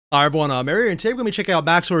Hi everyone, I'm Airier, and today we're going to be checking out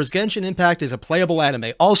Max0r's Genshin Impact is a playable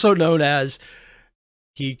anime, also known as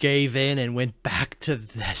he gave in and went back to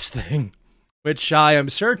this thing, which I am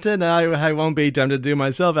certain I won't be tempted to do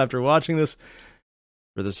myself after watching this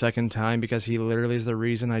for the second time, because he literally is the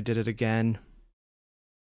reason I did it again.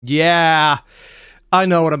 Yeah, I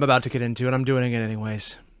know what I'm about to get into, and I'm doing it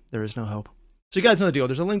anyways. There is no hope. So you guys know the deal.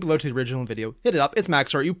 There's a link below to the original video. Hit it up. It's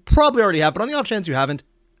Max0r. You probably already have, but on the off chance you haven't,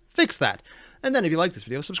 fix that. And then if you like this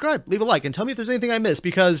video, subscribe, leave a like, and tell me if there's anything I missed,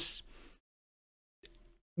 because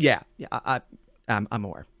I'm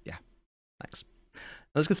aware. Yeah, thanks.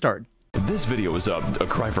 Let's get started. This video is a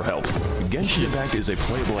cry for help. Genshin Impact is a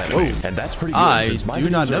playable anime, and that's pretty good since my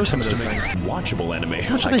do not know videos some of those to make things. watchable anime.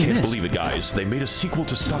 I can't believe it, guys. They made a sequel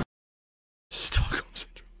to Stockholm Syndrome.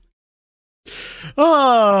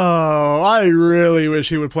 Oh, I really wish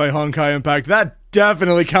he would play Honkai Impact. That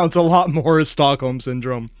definitely counts a lot more as Stockholm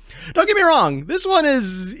Syndrome. Don't get me wrong, this one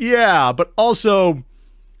is, yeah, but also,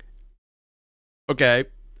 okay,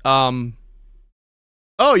 oh,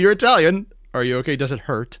 you're Italian. Are you okay? Does it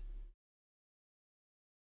hurt?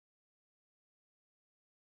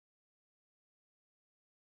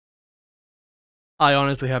 I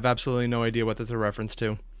honestly have absolutely no idea what this is a reference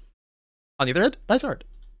to. On the other hand, nice art.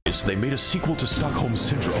 They made a sequel to Stockholm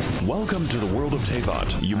Syndrome. Welcome to the world of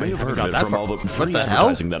Teyvat. You may have heard of it from all the free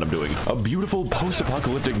advertising that I'm doing. A beautiful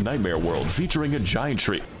post-apocalyptic nightmare world featuring a giant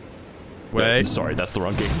tree. Wait. Sorry, that's the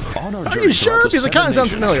wrong game. On our Are journey you sure? Because it kind of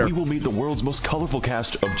sounds familiar. We will meet the world's most colorful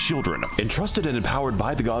cast of children, entrusted and empowered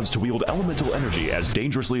by the gods to wield elemental energy as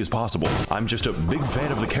dangerously as possible. I'm just a big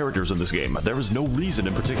fan of the characters in this game. There is no reason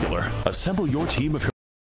in particular. Assemble your team of...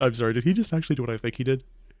 I'm sorry, did he just actually do what I think he did?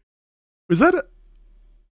 Was that a...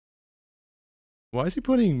 Why is he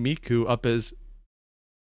putting Miku up as...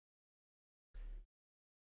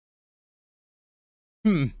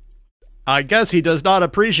 I guess he does not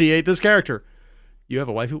appreciate this character. You have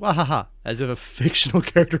a waifu? Wahaha. As if a fictional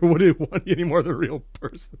character wouldn't want you any more than a real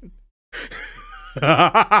person.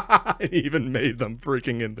 He even made them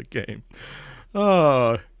freaking in the game.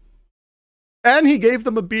 Oh. And he gave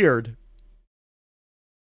them a beard.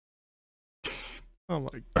 Oh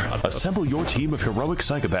my god. Assemble your team of heroic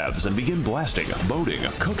psychopaths and begin blasting, boating,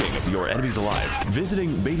 cooking your enemies alive,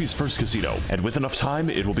 visiting Baby's first casino, and with enough time,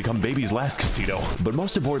 it will become Baby's last casino. But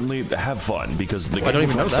most importantly, have fun, because the game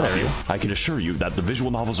will stop you. I can assure you that the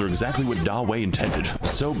visual novels are exactly what Dawei intended.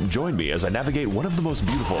 So join me as I navigate one of the most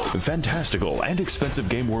beautiful, fantastical, and expensive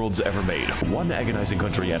game worlds ever made, one agonizing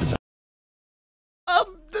country at a time.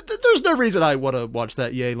 There's no reason I want to watch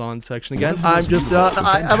that Yelan section again. I'm just,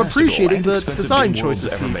 I'm appreciating the design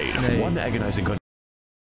choices ever made. One agonizing country.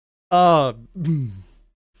 Oh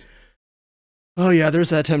yeah, there's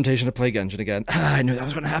that temptation to play Genshin again. I knew that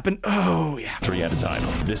was going to happen. Oh yeah. At a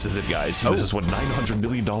time. This is it, guys. This is what $900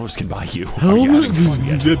 million can buy you. Are you having fun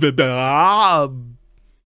yet?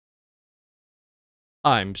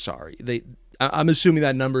 I'm sorry. I'm assuming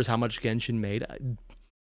that number is how much Genshin made.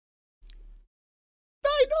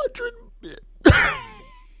 900.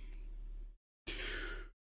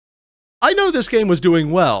 I know this game was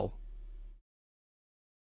doing well.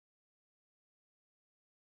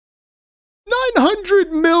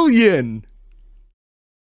 900 million.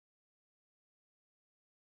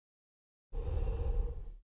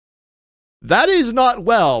 That is not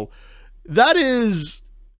well. That is...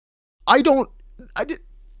 I did...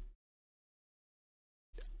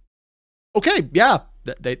 Okay, yeah.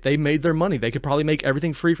 They made their money. They could probably make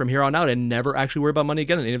everything free from here on out and never actually worry about money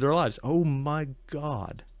again in any of their lives. Oh my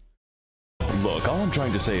god. Look, all I'm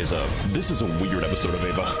trying to say is, this is a weird episode of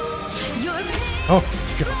Ava. Oh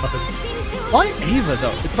god. Why Ava,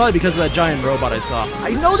 though? It's probably because of that giant robot I saw.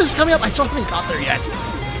 I know this is coming up. I still haven't got there yet.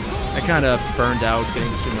 I kind of burned out getting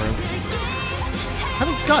to Sumeru. I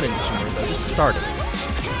haven't got into Sumeru, though. I just started.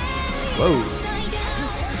 Whoa.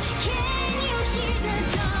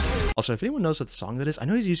 Also, if anyone knows what song that is, I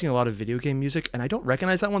know he's using a lot of video game music, and I don't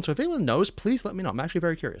recognize that one, so if anyone knows, please let me know. I'm actually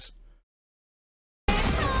very curious. He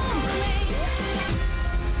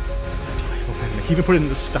even put it in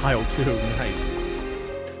the style, too. Nice.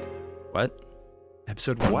 What?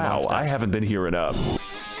 Episode 1. Wow, I haven't been here in 2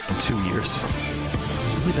 years.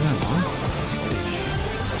 Has it really been that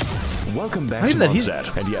long? Welcome back to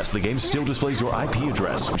Mondstadt. And yes, the game still displays your IP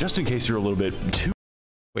address, just in case you're a little bit too...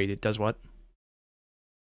 Wait, it does what?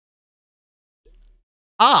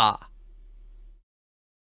 Ah!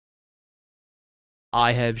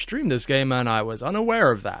 I have streamed this game and I was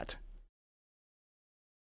unaware of that.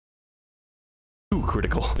 too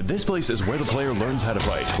critical. This place is where the player learns how to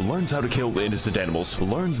fight, learns how to kill innocent animals,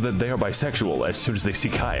 learns that they are bisexual as soon as they see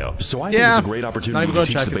Kaya. So I think it's a great opportunity to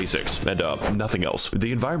teach the basics, and nothing else.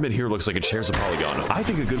 The environment here looks like it shares a polygon. I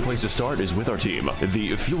think a good place to start is with our team,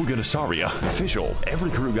 the Fuelgunasaria. Official.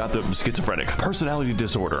 Every crew got the schizophrenic, personality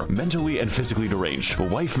disorder, mentally and physically deranged,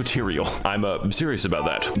 wife material. I'm serious about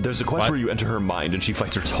that. There's a quest where you enter her mind and she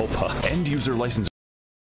fights her tulpa. End user license.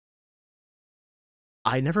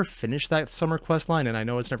 I never finished that summer quest line, and I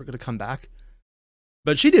know it's never going to come back.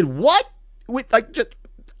 But she did what? With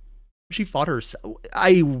she fought herself.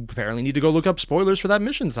 I apparently need to go look up spoilers for that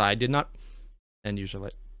mission. I did not. End user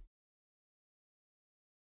lit.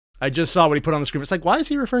 I just saw what he put on the screen. It's like, why is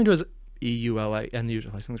he referring to as EULA end user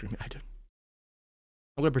license agreement? I do.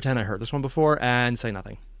 I'm going to pretend I heard this one before and say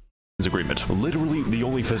nothing. Agreement. Literally the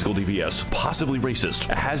only physical DPS, possibly racist,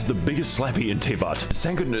 has the biggest slappy in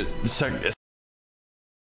Tevat.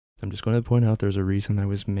 I'm just going to point out there's a reason I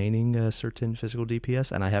was maining a certain physical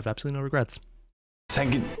DPS, and I have absolutely no regrets.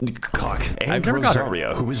 Cock and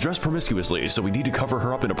Rosaria, who is dressed promiscuously, so we need to cover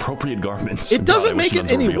her up in appropriate garments. It doesn't make it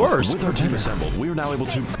any worse. With our team assembled, we are now able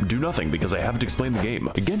to do nothing because I haven't explained the game.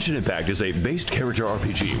 Genshin Impact is a based character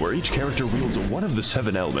RPG where each character wields one of the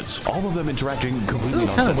 7 elements, all of them interacting completely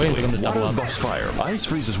nonsensically. Water buffs fire, ice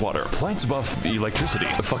freezes water, plants buff electricity,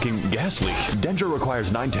 a fucking gas leak. Dendra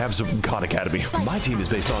requires 9 tabs of Khan Academy. My team is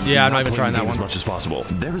based on I'm not even trying that one as much as possible.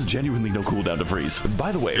 There is genuinely no cooldown to freeze.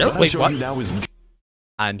 By the way, what I'm showing you now is.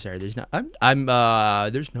 I'm sorry, there's no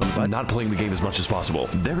there's no but. Not playing the game as much as possible.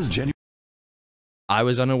 There is genuine. I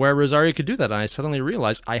was unaware Rosaria could do that, and I suddenly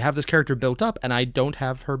realized I have this character built up, and I don't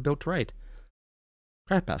have her built right.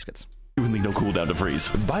 Crap baskets. No cooldown to freeze.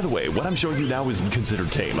 By the way, what I'm showing you now is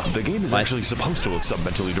considered tame. The game is actually supposed to look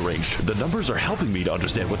mentally deranged. The numbers are helping me to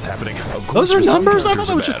understand what's happening. Of course, those are numbers? I thought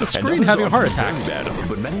that was just the screen having a heart attack. Bad,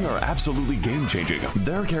 but many are absolutely game-changing.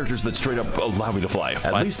 There are characters that straight up allow me to fly,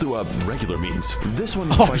 at least through regular means. This one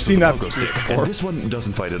fights I've seen with that a pogo stick, and this one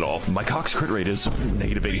doesn't fight at all. My cock's crit rate is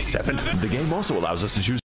 -87. The game also allows us to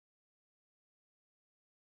choose.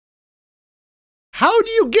 How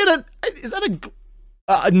do you get a? Is that a?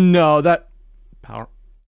 No, that. Power.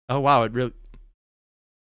 Oh wow, it really.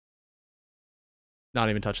 Not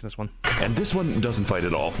even touching this one. And this one doesn't fight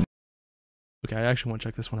at all. Okay, I actually want to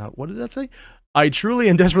check this one out. What did that say? I truly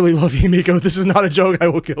and desperately love you, Miko. This is not a joke. I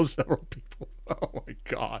will kill several people. Oh my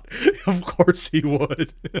god. Of course he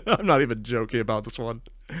would. I'm not even joking about this one.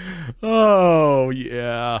 Oh,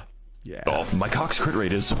 yeah. Yeah. My cock's crit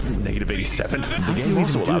rate is -87. The game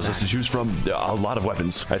also allows us to choose from a lot of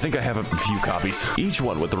weapons. I think I have a few copies, each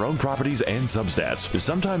one with their own properties and substats.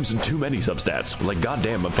 Sometimes too many substats. Like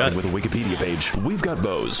goddamn, I'm fighting with a Wikipedia page. We've got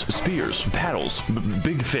bows, spears, paddles,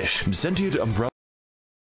 big fish, sentient umbrella.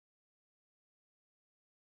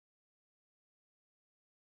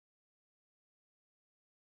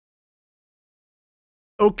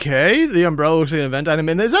 Okay, the umbrella looks like an event item,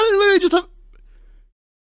 and is that literally just a...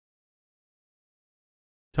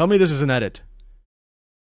 Tell me this is an edit.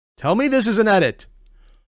 Tell me this is an edit.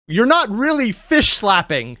 You're not really fish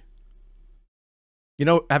slapping. You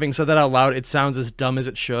know, having said that out loud, it sounds as dumb as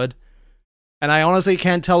it should. And I honestly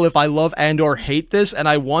can't tell if I love and or hate this, and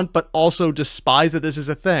I want but also despise that this is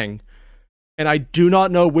a thing. And I do not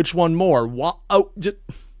know which one more. What? Oh, just...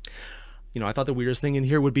 You know, I thought the weirdest thing in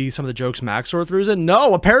here would be some of the jokes Max0r throws in.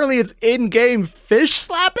 No, apparently it's in-game fish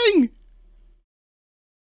slapping?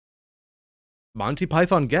 Monty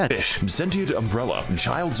Python get. Fish, sentient umbrella,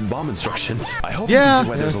 child's bomb instructions. I hope you can see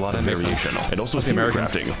why there's a lot of variation. And also theory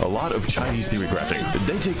crafting. A lot of Chinese theory crafting.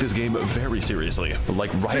 They take this game very seriously. Like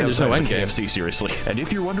right outside of KFC, seriously. And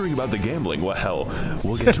if you're wondering about the gambling, well, hell,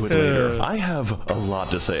 we'll get to it later. I have a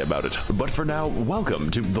lot to say about it. But for now, welcome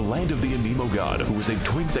to the land of the Anemo god, who is a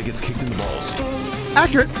twink that gets kicked in the balls.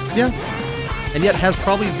 Accurate, yeah. And yet has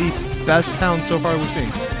probably the best town so far we've seen.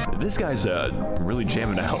 This guy's really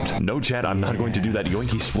jamming out. No chat, I'm not going to do that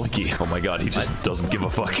yoinky splinky. Oh my god, he just doesn't give a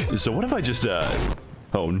fuck. So what if I just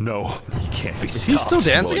oh no, he can't be stopped. Is he still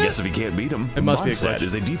dancing? Well, I guess if he can't beat him. It must be a glitch. Mondstadt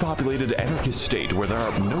is a depopulated anarchist state where there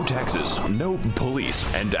are no taxes, no police,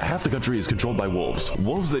 and half the country is controlled by wolves.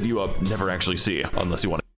 Wolves that you never actually see unless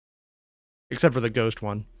you want to. Except for the ghost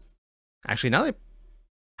one. Actually, now they...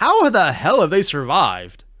 How the hell have they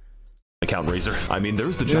survived? Account raiser. I mean,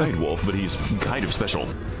 there's the giant wolf, but he's kind of special.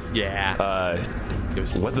 Yeah.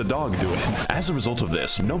 What the dog doing? As a result of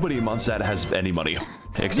this, nobody in Mondstadt has any money.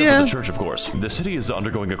 Except for the church, of course. The city is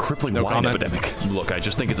undergoing a crippling wine epidemic. Look, I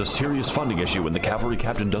just think it's a serious funding issue when the cavalry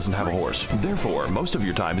captain doesn't have a horse. Therefore, most of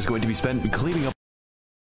your time is going to be spent cleaning up.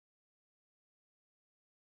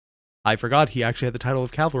 I forgot he actually had the title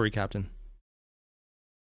of cavalry captain.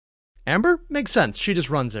 Amber? Makes sense. She just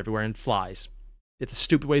runs everywhere and flies. It's a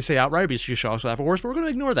stupid way to say outright because she should also have a horse, but we're going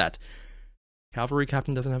to ignore that. Cavalry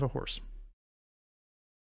captain doesn't have a horse.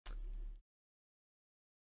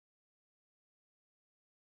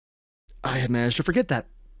 I had managed to forget that.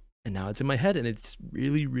 And now it's in my head, and it's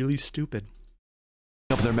really, really stupid.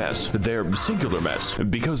 Up their mess, their singular mess,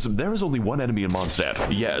 because there is only one enemy in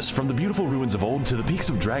Mondstadt. Yes, from the beautiful ruins of old to the peaks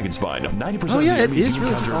of Dragonspine, 90% of the enemies you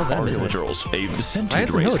encounter are hillagers, a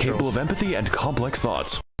sentient race capable of empathy and complex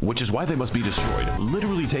thoughts. Which is why they must be destroyed.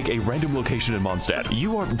 Literally take a random location in Mondstadt.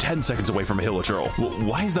 You are 10 seconds away from a hillager.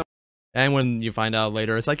 Why is that? And when you find out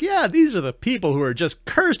later, it's like, yeah, these are the people who are just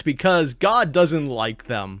cursed because God doesn't like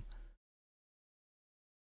them.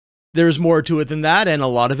 There's more to it than that, and a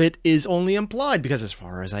lot of it is only implied, because as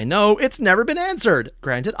far as I know, it's never been answered.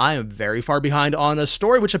 Granted, I am very far behind on a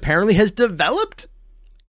story which apparently has developed.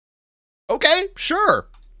 Okay, sure.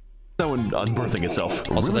 And unbirthing itself.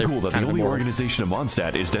 Also, really cool that the only organization in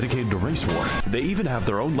Mondstadt is dedicated to race war. They even have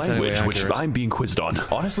their own language, which I'm being quizzed on.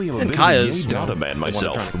 Honestly, I'm a bit of a yay data man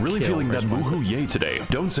myself. Really feeling that woohoo yay today.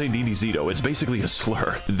 Don't say Nini Zito, it's basically a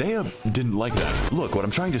slur. They didn't like that. Look, what I'm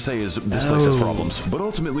trying to say is this place has problems, but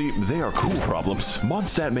ultimately they are cool problems.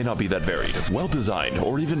 Mondstadt may not be that varied, well designed,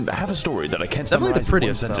 or even have a story that I can't summarize in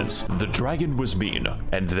one sentence. The dragon was mean,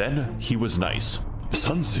 and then he was nice.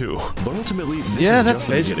 Sun Tzu, but ultimately, this is just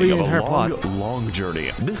the beginning of a long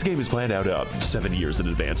journey. This game is planned out 7 years in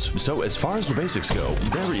advance, so as far as the basics go,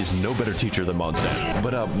 there is no better teacher than Mondstadt,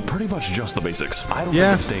 but pretty much just the basics. I don't think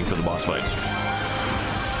I'm staying for the boss fights.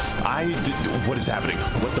 What is happening?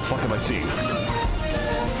 What the fuck am I seeing?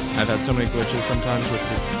 I've had so many glitches sometimes with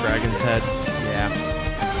the dragon's head. Yeah.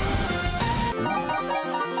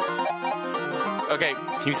 Okay,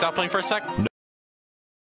 can you stop playing for a sec? No.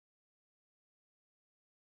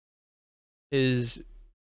 Is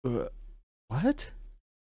what?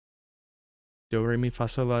 Do re mi fa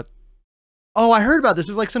sol la. Oh, I heard about this.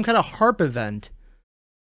 It's like some kind of harp event. I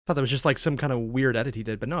thought that was just like some kind of weird edit he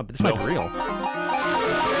did, but no, this might be real.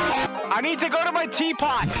 I need to go to my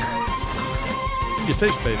teapot. Your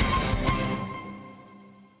safe space.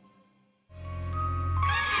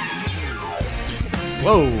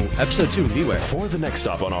 Whoa, episode 2, Leeway. For the next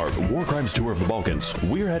stop on our War Crimes tour of the Balkans,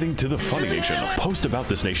 we're heading to the Funny Nation. Post about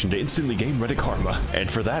this nation to instantly gain Reddit karma. And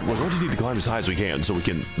for that, we're going to need to climb as high as we can so we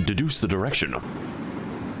can deduce the direction.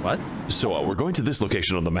 What? So, we're going to this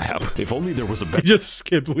location on the map. If only there was a better... just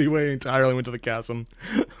skipped Leeway entirely, went to the chasm.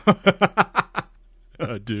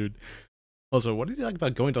 Oh, dude. Also, what did you like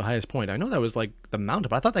about going to the highest point? I know that was like the mountain,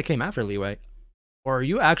 but I thought that came after Leeway. Or are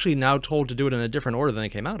you actually now told to do it in a different order than it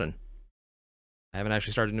came out in? I haven't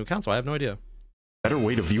actually started a new account, so I have no idea. Better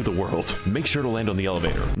way to view the world. Make sure to land on the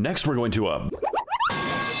elevator. Next, we're going to,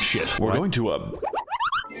 shit. We're going to,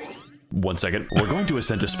 1 second. We're going to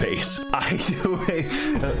ascend to space. Why does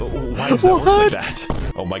that work like that?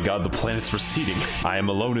 Oh my god, the planet's receding. I am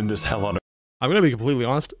alone in this hell on Earth. I'm gonna be completely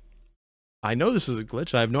honest. I know this is a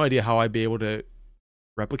glitch. I have no idea how I'd be able to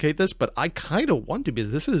replicate this, but I kind of want to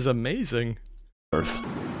because this is amazing. Earth.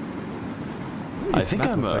 I think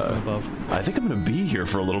I'm gonna be here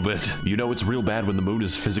for a little bit. You know it's real bad when the moon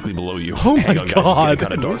is physically below you. Oh my god, it's getting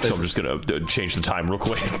kind of dark, so I'm just gonna change the time real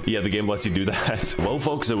quick. Yeah, the game lets you do that. Well,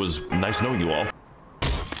 folks, it was nice knowing you all.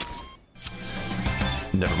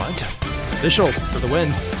 Never mind. Official for the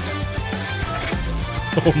win.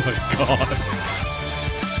 Oh my god.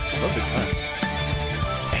 Love the cuts.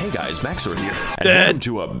 Hey guys, Max0r here, and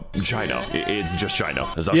welcome to China. It's just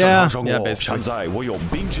China. Basically.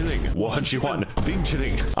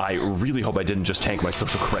 I really hope I didn't just tank my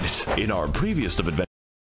social credit in our previous event.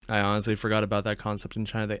 I honestly forgot about that concept in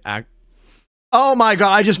China. They act. Oh my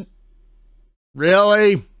god!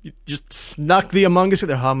 Really? You just snuck the Among Us.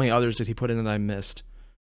 How many others did he put in that I missed?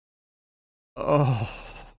 Oh,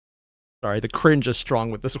 sorry. The cringe is strong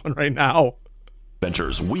with this one right now.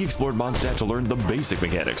 Adventures. We explored Mondstadt to learn the basic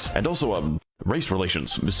mechanics and also race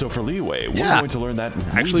relations. So for Leeway, we're going to learn that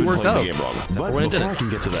actually worked out. The game wrong. But before I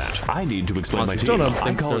can get to that, I need to explain my team.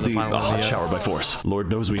 I call it the hot shower by force.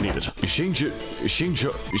 Lord knows we need it. Xi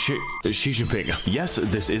Jinping. Yes,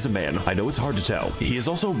 this is a man. I know it's hard to tell. He is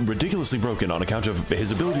also ridiculously broken on account of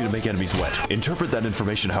his ability to make enemies wet. Interpret that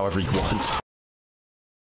information however you want.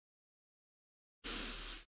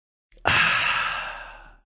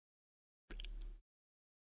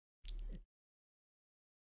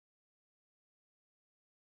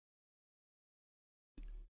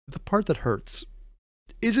 The part that hurts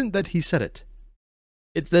isn't that he said it.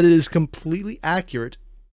 It's that it is completely accurate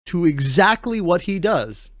to exactly what he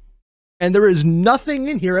does. And there is nothing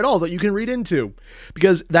in here at all that you can read into,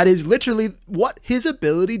 because that is literally what his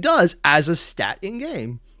ability does as a stat in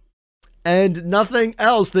game. and nothing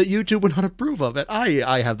else that YouTube would not approve of it.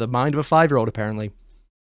 I have the mind of a 5-year-old, apparently.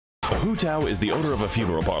 Hu Tao is the owner of a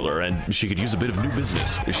funeral parlor, and she could use a bit of new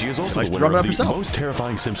business. She is also the Nice to winner drum it of up the herself. Most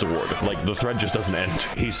Terrifying Sims Award. Like, the thread just doesn't end.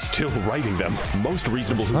 He's still writing them. Most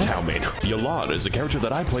Reasonable Hu Tao main. Yalan is a character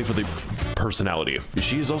that I play for the personality.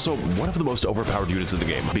 She is also one of the most overpowered units in the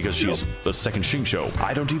game, because she's a second Xingqiu.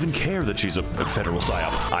 I don't even care that she's a federal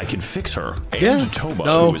psyop. I can fix her. And Toma,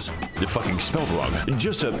 who is fucking spelled wrong.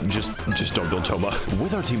 Just don't build Toma.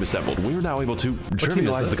 With our team assembled, we're now able to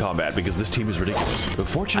trivialize the combat, because this team is ridiculous.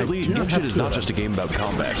 Fortunately, Genshin is not just a game about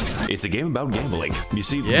combat. It's a game about gambling. You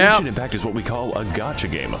see, Genshin Impact is what we call a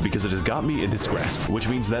gacha game, because it has got me in its grasp, which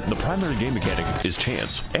means that the primary game mechanic is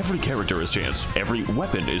chance. Every character is chance. Every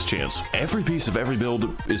weapon is chance. Every piece of every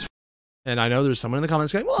build is... And I know there's someone in the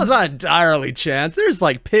comments going, well, it's not entirely chance. There's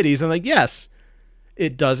like pities. I'm like, yes,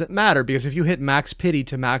 it doesn't matter, because if you hit max pity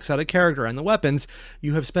to max out a character and the weapons,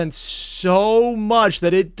 you have spent so much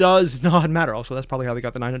that it does not matter. Also, that's probably how they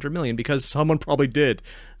got the 900 million, because someone probably did.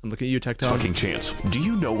 I'm looking at you, Tecton. Fucking chance. Do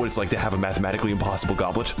you know what it's like to have a mathematically impossible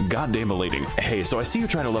goblet? Goddamn elating. Hey, so I see you're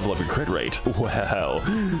trying to level up your crit rate. Well,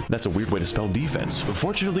 that's a weird way to spell defense.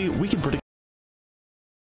 Fortunately, we can predict...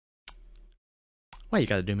 Why you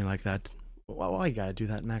gotta do me like that? Why you gotta do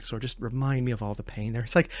that, Max0r? Just remind me of all the pain there.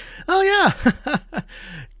 It's like, oh yeah,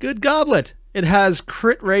 good goblet. It has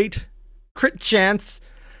crit rate, crit chance,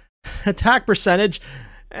 attack percentage,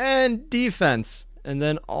 and defense. And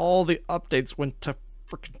then all the updates went to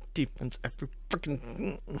freaking defense. Every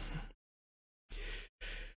freaking...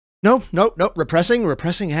 Nope.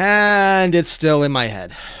 Repressing, and it's still in my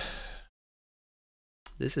head.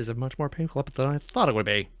 This is a much more painful episode than I thought it would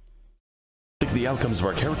be. The outcomes of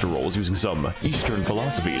our character roles using some Eastern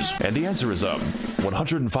philosophies, and the answer is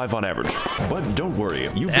 105 on average. But don't worry,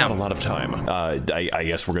 you've got a lot of time. I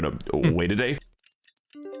guess we're gonna wait a day.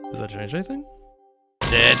 Does that change anything?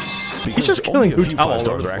 Because He's just killing only a few Hu Tao all 5 over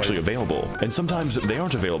stars the are actually place. available, and sometimes they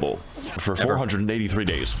aren't available for 483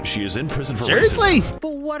 days. She is in prison for Seriously? racism.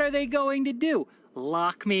 But what are they going to do?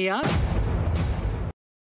 Lock me up?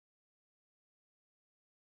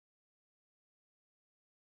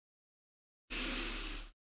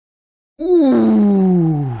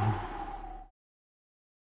 Ooh.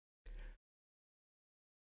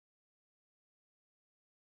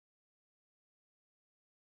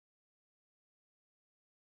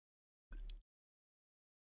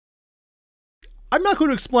 I'm not going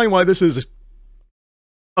to explain why this is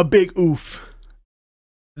a big oof.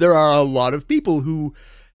 There are a lot of people who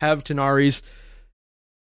have Tanari's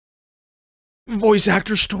voice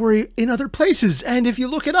actor story in other places, and if you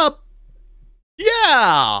look it up,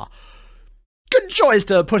 yeah, good choice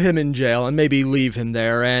to put him in jail and maybe leave him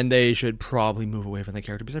there, and they should probably move away from the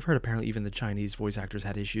character, because I've heard apparently even the Chinese voice actors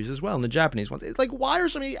had issues as well, and the Japanese ones. It's like, why are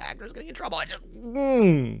so many actors getting in trouble? I just...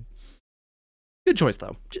 Good choice,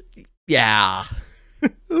 though. Yeah.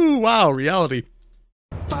 Ooh, wow, reality.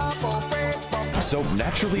 So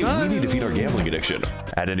naturally, we need to feed our gambling addiction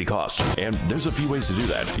at any cost. And there's a few ways to do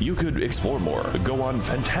that. You could explore more, go on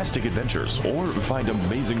fantastic adventures, or find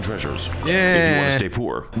amazing treasures. Yeah. If you want to stay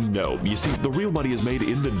poor. No, you see, the real money is made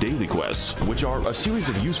in the daily quests, which are a series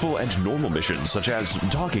of useful and normal missions, such as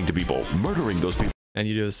talking to people, murdering those people. And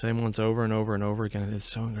you do the same ones over and over and over again. It is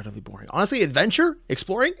so incredibly boring. Honestly, adventure,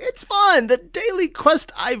 exploring, it's fun. The daily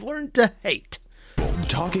quest I've learned to hate.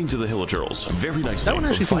 Talking to the Hillagers, very nice. That one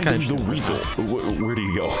actually seemed Finding kind the of weasel. Where do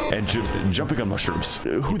you go? And jumping on mushrooms.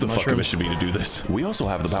 Who the fuck commissioned me to do this? We also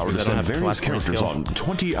have the power to send various characters on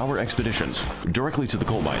 20-hour expeditions directly to the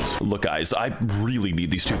coal mines. Look, guys, I really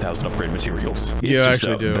need these 2,000 upgrade materials. You It's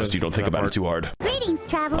actually just, do. Best you don't think about it too hard. Greetings,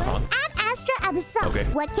 traveler. I'm Astra Abyssal. Okay.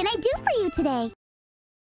 What can I do for you today?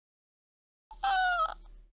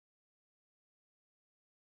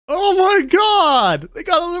 Oh my god! They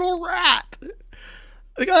got a little rat!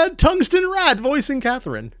 They got a tungsten rat voicing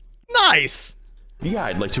Catherine. Nice! Yeah,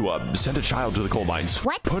 I'd like to send a child to the coal mines.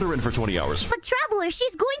 What? Put her in for 20 hours. But traveler,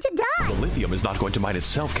 she's going to die. The lithium is not going to mine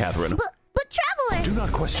itself, Catherine. But traveler. Do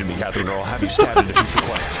not question me, Catherine, or I'll have you stabbed in a future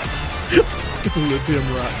quest.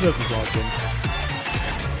 Lithium rat. This is awesome.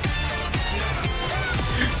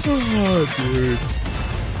 Oh, dude.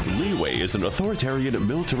 Leeway is an authoritarian,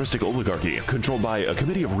 militaristic oligarchy controlled by a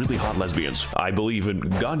committee of really hot lesbians. I believe in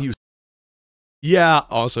Ganyu. Yeah,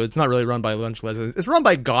 also, it's not really run by lunch lesbians. It's run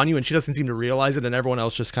by Ganyu, and she doesn't seem to realize it, and everyone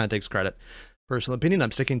else just kind of takes credit. Personal opinion,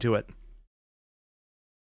 I'm sticking to it.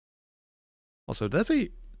 Also, does he...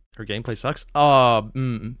 Her gameplay sucks?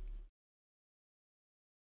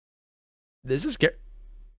 This is scary.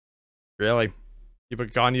 Really? You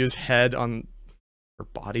put Ganyu's head on her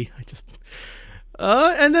body? I just...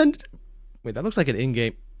 and then... Wait, that looks like an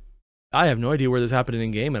in-game... I have no idea where this happened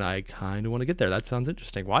in game, and I kind of want to get there. That sounds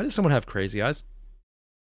interesting. Why does someone have crazy eyes?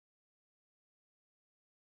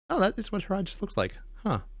 Oh, that is what her eye just looks like.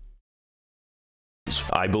 Huh.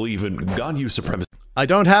 I believe in Ganyu supremacy. I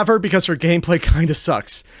don't have her because her gameplay kind of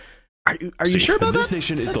sucks. Are you sure about this that? This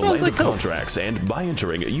nation is that the land like of contracts, and by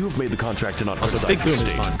entering, you have made the contract to not criticize Big the Boom is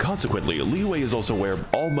state. fine. Consequently, leeway is also where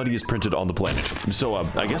all money is printed on the planet. So,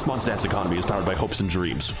 I guess Mondstadt's economy is powered by hopes and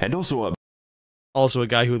dreams. And also, Also a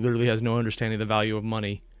guy who literally has no understanding of the value of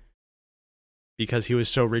money. Because he was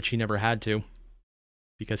so rich he never had to.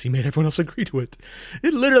 Because he made everyone else agree to it.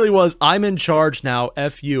 It literally was, I'm in charge now,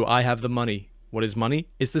 F you, I have the money. What is money?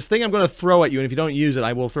 It's this thing I'm going to throw at you, and if you don't use it,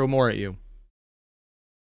 I will throw more at you.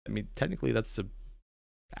 I mean, technically, that's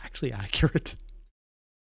actually accurate.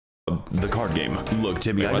 the card game. Look,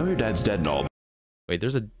 Timmy, I know your dad's dead and all. Wait,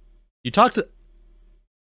 there's a... You talked to...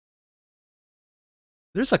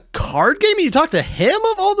 There's a card game and you talk to him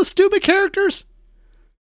of all the stupid characters?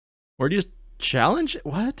 Or do you challenge?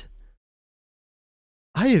 What?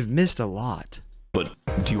 I have missed a lot. But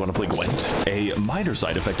do you want to play Gwent? A minor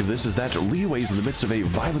side effect of this is that Liyue is in the midst of a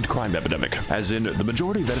violent crime epidemic. As in, the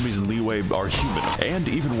majority of enemies in Liyue are human. And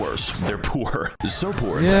even worse, they're poor. So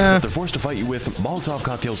poor, in fact, that they're forced to fight you with Molotov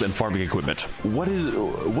cocktails and farming equipment. What is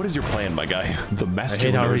your plan, my guy? The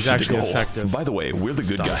masculine urge to dig a hole. By the way, we're the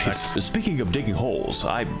good guys. Speaking of digging holes,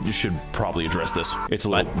 I should probably address this. It's a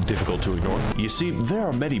little difficult to ignore. You see, there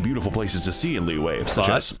are many beautiful places to see in Liyue, such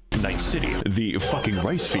as Night City, the fucking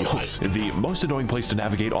rice fields, the most annoying place to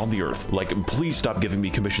navigate on the earth. Like, please stop giving me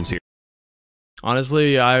commissions here.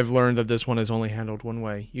 Honestly, I've learned that this one is only handled one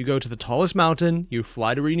way. You go to the tallest mountain, you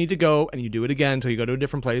fly to where you need to go, and you do it again until you go to a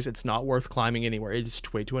different place. It's not worth climbing anywhere. It's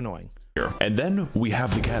way too annoying. And then we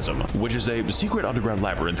have the Chasm, which is a secret underground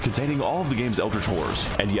labyrinth containing all of the game's eldritch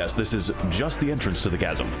horrors. And yes, this is just the entrance to the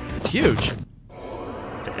Chasm. It's huge.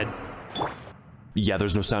 Dead. Yeah,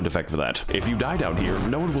 there's no sound effect for that. If you die down here,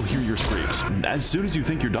 no one will hear your screams. As soon as you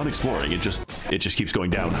think you're done exploring, it just keeps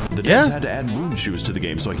going down. The devs had to add moon shoes to the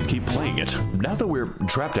game so I can keep playing it. Now that we're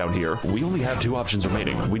trapped down here, we only have two options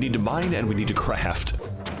remaining. We need to mine and we need to craft.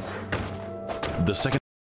 The second...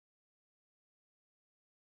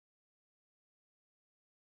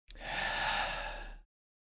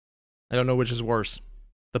 I don't know which is worse.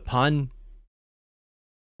 The pun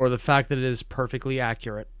or the fact that it is perfectly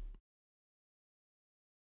accurate.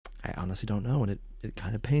 I honestly don't know, and it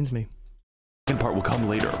kind of pains me. The second part will come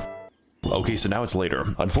later. Okay, so now it's later.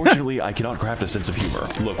 Unfortunately, I cannot craft a sense of humor.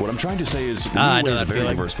 Look, what I'm trying to say is Liyue is a very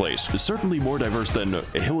diverse place. Certainly more diverse than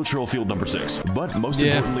Hilichurl Field number 6. But most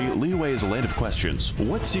importantly, Liyue is a land of questions.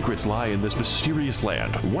 What secrets lie in this mysterious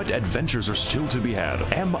land? What adventures are still to be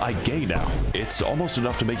had? Am I gay now? It's almost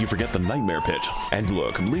enough to make you forget the nightmare pit. And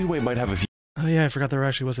look, Liyue might have a few... Oh yeah, I forgot there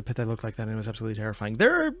actually was a pit that looked like that, and it was absolutely terrifying.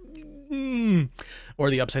 There are... Or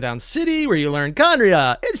the Upside Down City, where you learn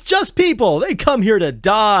Conria. It's just people. They come here to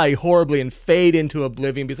die horribly and fade into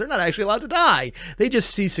oblivion because they're not actually allowed to die. They just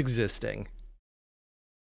cease existing.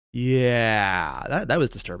 Yeah, that was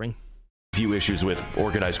disturbing. Few issues with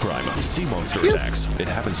organized crime, sea monster attacks. It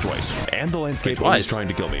happens twice, and the landscape is trying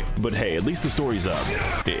to kill me. But hey, at least the story's up.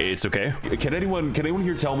 It's okay. Can anyone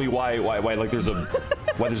here tell me why like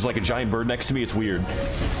there's like a giant bird next to me? It's weird.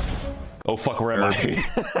 Oh fuck, where am I?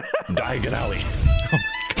 Diagon Alley. Oh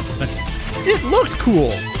my god. It looked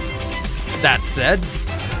cool. That said,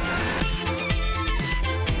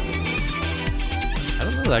 I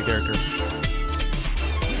don't know that character.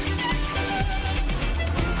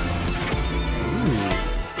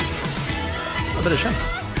 Ooh. A bit of shame.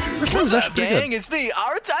 First one is actually pretty good. It's me,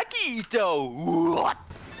 Artakito.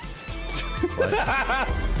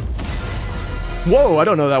 Whoa, I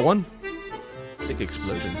don't know that one. Big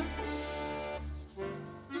explosion.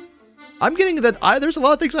 I'm getting that there's a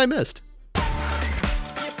lot of things I missed.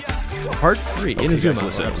 Part 3. Okay, guys,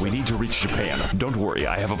 listen, we need to reach Japan. Don't worry,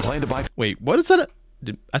 I have a plan to buy... Wait, what is that?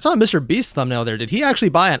 I saw a Mr. Beast thumbnail there. Did he actually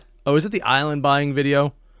buy it? Oh, is it the island buying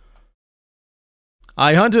video?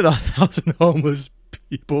 I hunted 1,000 homeless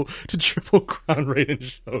people to triple crown raid and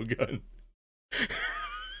Shogun.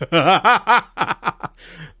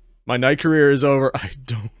 My night career is over. I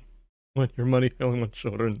don't want your money killing my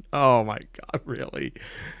children. Oh my god, really?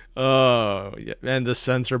 Oh, yeah, and the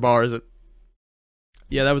censor bars.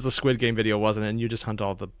 Yeah, that was the Squid Game video, wasn't it? And you just hunt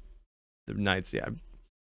all the knights, yeah.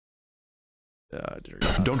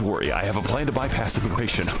 Don't worry, I have a plan to bypass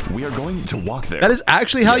immigration. We are going to walk there. That is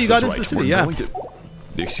actually how you got into the city, yeah.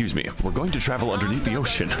 Excuse me, we're going to travel underneath the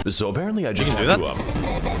ocean. So apparently I just have to,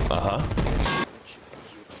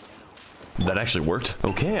 That actually worked.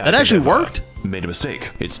 Okay, that actually worked? Made a mistake.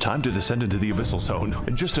 It's time to descend into the abyssal zone.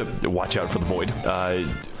 Just to watch out for the void.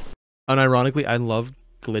 Unironically, I love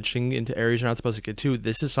glitching into areas you're not supposed to get to.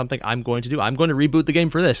 This is something I'm going to do. I'm going to reboot the game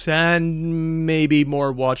for this, and maybe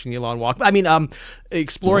more watching Elon walk. I mean,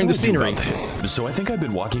 exploring the scenery. So I think I've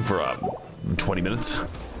been walking for 20 minutes.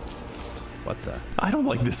 What the? I don't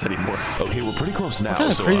like this anymore. Okay, we're pretty close now. What kind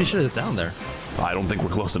of so, crazy shit is down there? I don't think we're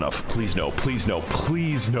close enough. Please no, please no,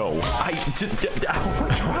 please no. We're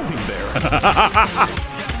drowning there.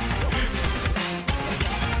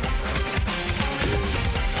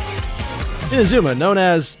 Inazuma, known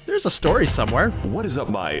as There's a Story Somewhere. What is up,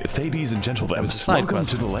 my Thades and Gentlethems? Welcome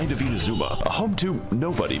to the land of Inazuma, a home to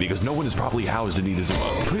nobody because no one is properly housed in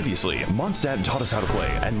Inazuma. Previously, Mondstadt taught us how to play,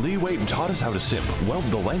 and Leeway taught us how to simp. Well,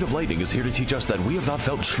 the land of lightning is here to teach us that we have not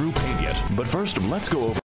felt true pain yet. But first, let's go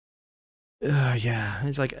over. Yeah,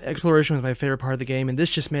 it's like exploration was my favorite part of the game, and this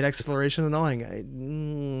just made exploration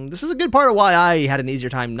annoying. This is a good part of why I had an easier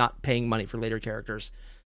time not paying money for later characters,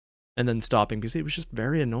 and then stopping because it was just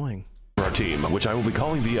very annoying. Our team, which I will be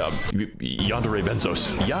calling the Yandere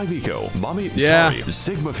Benzos. Yai Miko, Mommy, sorry,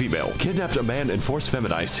 Sigma female, kidnapped a man and force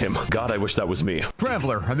feminized him. God, I wish that was me.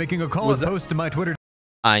 Traveler, I'm making a call and post to my Twitter.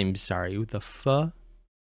 I'm sorry, what the fuck?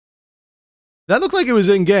 That looked like it was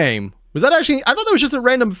in game. Was that actually? I thought that was just a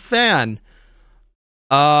random fan.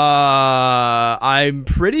 I'm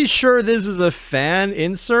pretty sure this is a fan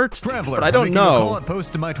insert, Traveler, but I don't know. I'm making a call and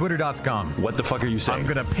post to my Twitter.com. What the fuck are you saying? I'm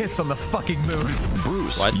gonna piss on the fucking moon.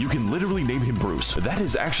 Bruce. What? You can literally name him Bruce. That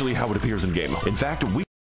is actually how it appears in game. In fact,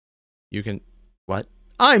 You can... What?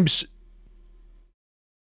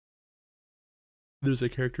 There's a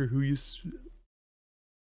character who you...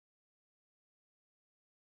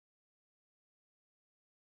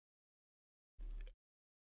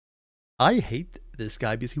 I hate this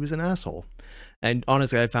guy because he was an asshole. And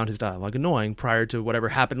honestly, I found his dialogue annoying prior to whatever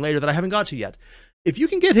happened later that I haven't got to yet. If you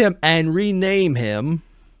can get him and rename him,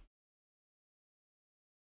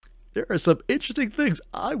 there are some interesting things.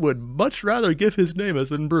 I would much rather give his name as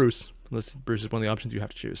than Bruce. Unless Bruce is one of the options you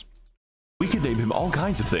have to choose. We could name him all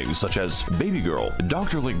kinds of things, such as Baby Girl,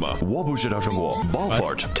 Dr. Ligma, Wabushidashanguo,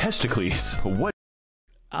 Ballfart, Testicles, what?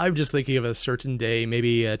 I'm just thinking of a certain day,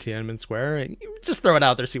 maybe Tiananmen Square. Just throw it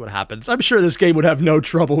out there, see what happens. I'm sure this game would have no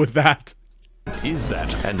trouble with that. Is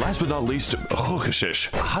that? And last but not least, Hokashish,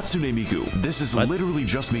 Hatsune Miku. This is literally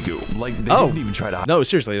just Miku. Like, they didn't even try to... No,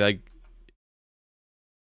 seriously, like...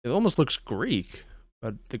 It almost looks Greek.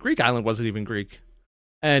 But the Greek island wasn't even Greek.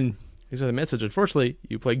 And these are the message. Unfortunately,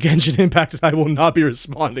 you play Genshin Impact and I will not be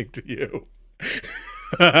responding to you.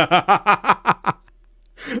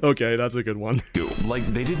 Okay, that's a good one. Like,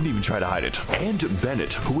 they didn't even try to hide it. And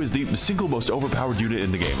Bennett, who is the single most overpowered unit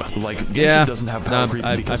in the game. Like, Genshin doesn't have power creep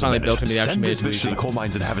because of Bennett. Send this bitch to the coal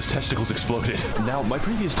mines and have his testicles exploded. Now, my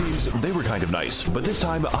previous teams, they were kind of nice. But this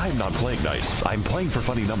time, I'm not playing nice. I'm playing for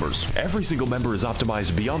funny numbers. Every single member is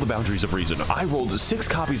optimized beyond the boundaries of reason. I rolled 6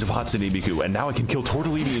 copies of Hatsune Miku, and now I can kill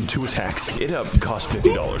Tortellini in 2 attacks. It cost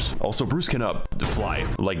 $50. Also, Bruce can fly.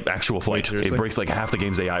 Like, actual flight. It breaks like half the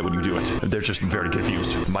game's AI when you do it. They're just very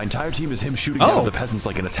confused. My entire team is him shooting down the peasants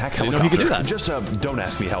like an attack helicopter. I didn't know he could do that. Just don't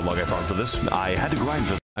ask me how long I farmed for this. I had to grind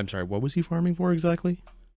for... I'm sorry, what was he farming for exactly?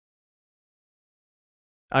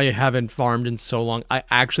 I haven't farmed in so long. I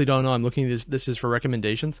actually don't know. I'm looking at this is for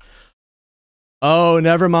recommendations. Oh,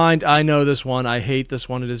 never mind. I know this one. I hate this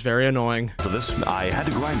one. It is very annoying. For this, I had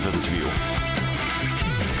to grind for this view.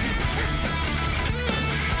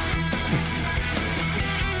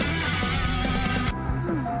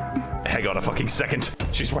 Hang on a fucking second.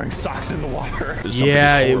 She's wearing socks in the water.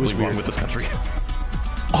 Yeah, it was wrong with this country.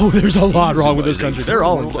 Oh, there's a lot wrong with this country. They're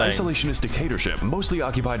all insane. Isolationist dictatorship, mostly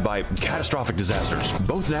occupied by catastrophic disasters,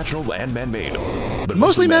 both natural and man-made. But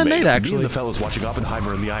mostly man-made, actually. Me and the fellas watching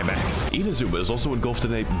Oppenheimer in the IMAX. Inazuma is also engulfed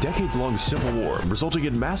in a decades-long civil war, resulting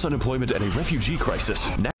in mass unemployment and a refugee crisis.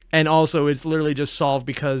 And also, it's literally just solved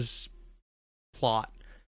because plot.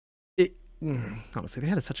 Honestly, they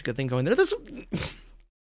had such a good thing going there.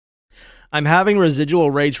 I'm having residual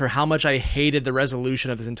rage for how much I hated the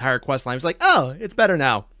resolution of this entire quest line. I was like, oh, it's better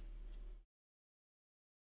now.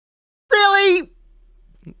 Really?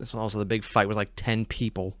 This is also the big fight was like 10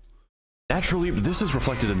 people. Naturally, this is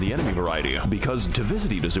reflected in the enemy variety, because to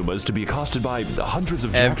visit Inazuma is to be accosted by hundreds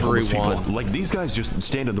of ginormous people. Like, these guys just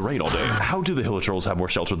stand in the rain all day. How do the Hill Trolls have more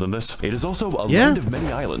shelter than this? It is also a land of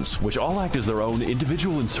many islands, which all act as their own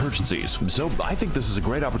individual insurgencies. So I think this is a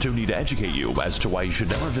great opportunity to educate you as to why you should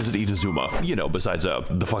never visit Inazuma. You know, besides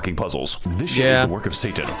the fucking puzzles. This shit is the work of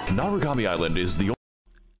Satan. Narukami Island is the...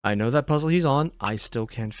 I know that puzzle he's on. I still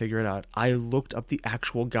can't figure it out. I looked up the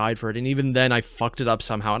actual guide for it, and even then I fucked it up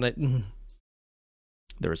somehow, and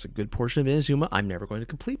there is a good portion of Inazuma I'm never going to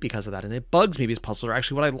complete because of that, and it bugs me because puzzles are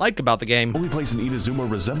actually what I like about the game. Only place in Inazuma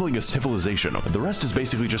resembling a civilization. The rest is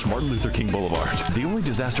basically just Martin Luther King Boulevard. The only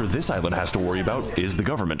disaster this island has to worry about is the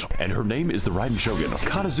government, and her name is the Raiden Shogun.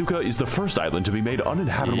 Kanazuka is the first island to be made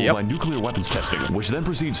uninhabitable by nuclear weapons testing, which then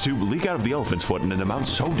proceeds to leak out of the elephant's foot in an amount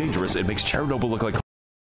so dangerous it makes Chernobyl look like...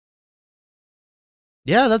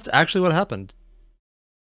 Yeah, that's actually what happened.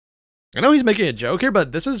 I know he's making a joke here,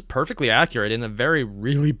 but this is perfectly accurate in a very,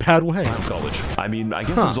 really bad way. College. I mean, I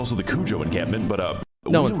guess there's also the Cujo encampment, but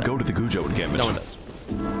we don't go to the Cujo encampment. No one does.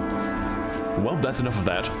 Well, that's enough of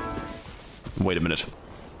that. Wait a minute.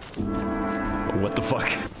 What the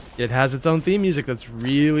fuck? It has its own theme music that's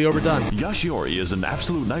really overdone. Yashiori is an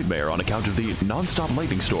absolute nightmare on account of the non-stop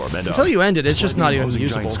lightning storm and until you end it, it's just not even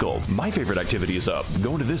usable. Giant skull. My favorite activity is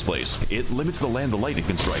going to this place. It limits the land the lightning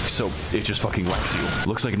can strike, so it just fucking whacks you.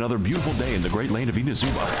 Looks like another beautiful day in the great land of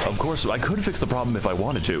Inazuma. Of course, I could fix the problem if I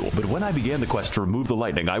wanted to, but when I began the quest to remove the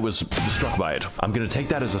lightning, I was struck by it. I'm gonna take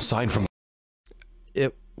that as a sign from...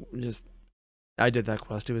 I did that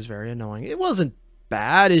quest. It was very annoying. It wasn't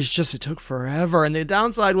bad, it's just it took forever, and the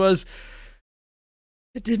downside was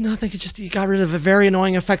it did nothing. It just, you got rid of a very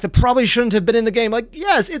annoying effect that probably shouldn't have been in the game. Like,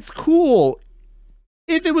 yes, it's cool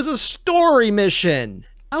if it was a story mission.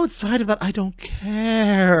 Outside of that, I don't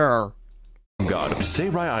care. God,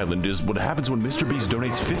 Seirai Island is what happens when Mr. Beast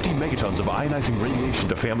donates 50 megatons of ionizing radiation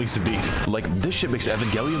to families in need. Like, this shit makes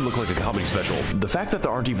Evangelion look like a comedy special. The fact that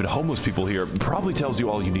there aren't even homeless people here probably tells you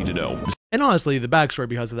all you need to know. And honestly, the backstory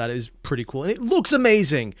because of that is pretty cool. And it looks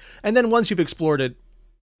amazing. And then once you've explored it,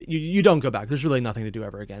 you don't go back. There's really nothing to do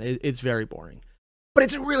ever again. It's very boring. But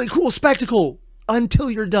it's a really cool spectacle until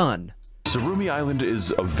you're done. Sarumi Island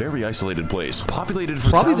is a very isolated place, populated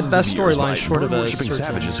for probably the best storyline storyline short of a worshipping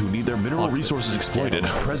savages who need their mineral resources exploited.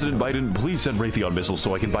 Yeah. President Biden, please send Raytheon missiles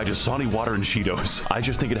so I can buy Dasani water and Cheetos. I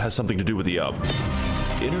just think it has something to do with the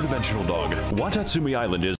interdimensional dog. Watatsumi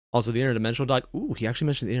Island is also the interdimensional dog. Ooh, he actually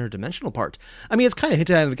mentioned the interdimensional part. I mean, it's kind of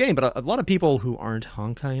hinted at in the game, but a lot of people who aren't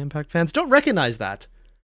Honkai Impact fans don't recognize that.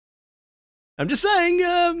 I'm just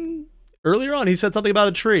saying. Earlier on, he said something about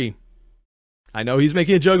a tree. I know he's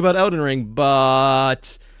making a joke about Elden Ring,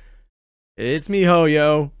 but it's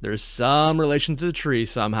MiHoYo. There's some relation to the tree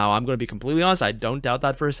somehow. I'm going to be completely honest. I don't doubt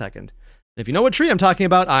that for a second. And if you know what tree I'm talking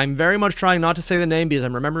about, I'm very much trying not to say the name because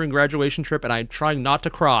I'm remembering graduation trip and I'm trying not to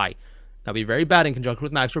cry. That'd be very bad in conjunction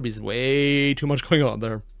with Max0r because there's way too much going on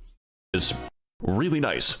there. Is really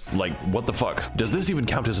nice. Like, what the fuck? Does this even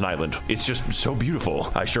count as an island? It's just so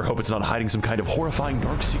beautiful. I sure hope it's not hiding some kind of horrifying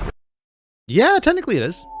dark secret. Yeah, technically it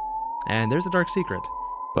is. And there's a dark secret.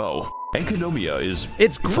 Oh, Enkanomiya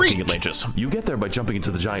is Greek. Atlantis. You get there by jumping into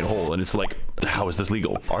the giant hole, and it's like, how is this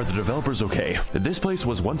legal? Are the developers okay? This place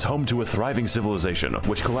was once home to a thriving civilization,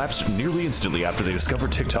 which collapsed nearly instantly after they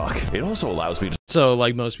discovered TikTok. It also allows me to... So,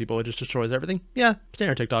 like most people, it just destroys everything? Yeah,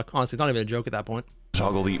 standard TikTok. Honestly, it's not even a joke at that point.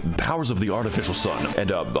 Toggle the powers of the artificial sun.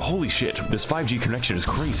 And, holy shit, this 5G connection is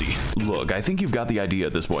crazy. Look, I think you've got the idea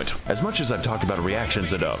at this point. As much as I've talked about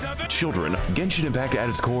reactions and, children, Genshin Impact at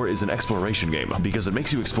its core is an exploration game, because it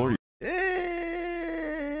makes you explore...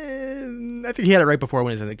 I think he had it right before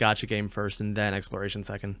when he was in the gacha game first, and then exploration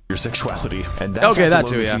second. Your sexuality, and that okay, that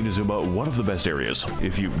too, yeah. Inazuma, one of the best areas.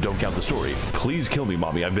 If you don't count the story, please kill me,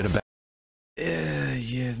 mommy. I've been a bad...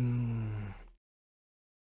 Yeah.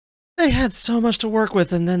 They had so much to work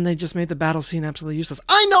with, and then they just made the battle scene absolutely useless.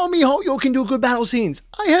 I know MiHoYo can do good battle scenes.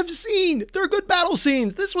 I have seen. They're good battle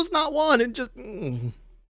scenes. This was not one. It just...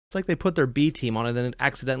 It's like they put their B team on it, and then it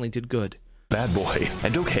accidentally did good. Bad boy.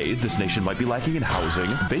 And okay, this nation might be lacking in housing,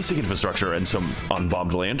 basic infrastructure, and some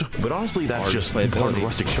unbombed land, but honestly, that's just part of the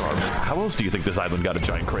rustic charm. How else do you think this island got a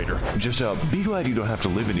giant crater? Just, be glad you don't have to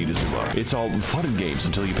live in Inazuma. It's all fun and games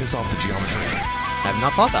until you piss off the geometry. I have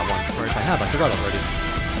not thought that one, or if I have, I forgot already.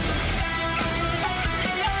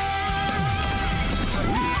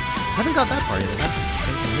 I haven't got that far yet.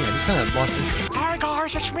 I just kind of lost interest. Hi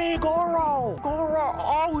guys, it's me, Goro.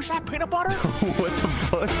 Oh, is that peanut butter? What the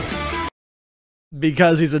fuck?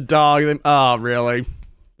 Because he's a dog. Oh, really?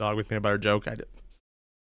 Dog with peanut butter joke. I did.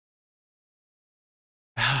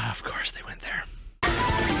 Of course they went there.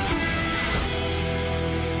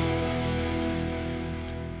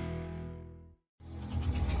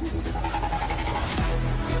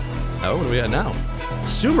 Oh, what do we got now?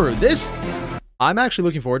 Sumeru, this... I'm actually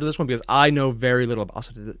looking forward to this one because I know very little about...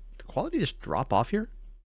 Also, did the quality just drop off here?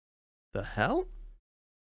 The hell?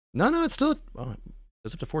 No, it's still... Oh, it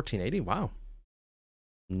goes up to 1480? Wow.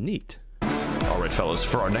 Neat. Alright fellas,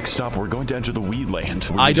 for our next stop, we're going to enter the weed land.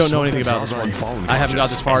 I don't know anything about this one. I haven't got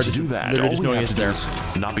this far, to do that, literally just knowing it's there.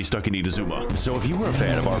 Not be stuck in Inazuma. So if you were a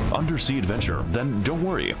fan of our undersea adventure, then don't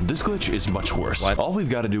worry, this glitch is much worse. What? All we've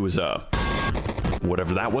got to do is,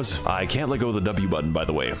 whatever that was. I can't let go of the W button, by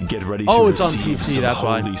the way. Get ready to it's on receive PC, some that's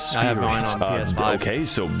why. holy I have mine on PS5. Okay,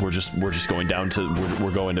 so we're just going down to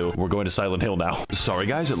we're going to Silent Hill now. Sorry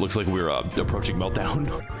guys, it looks like we're approaching meltdown.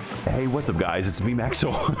 Hey, what's up guys? It's me,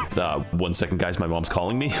 Max0r. 1 second guys, my mom's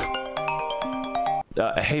calling me.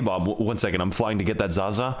 Hey mom, 1 second, I'm flying to get that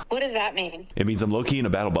Zaza. What does that mean? It means I'm low-key in a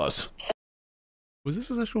battle bus. Was this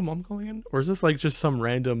his actual mom calling in? Or is this like just some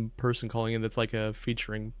random person calling in that's like a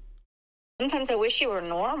featuring? Sometimes I wish you were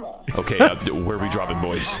normal. Okay, where are we dropping,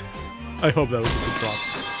 boys? I hope that was just a drop.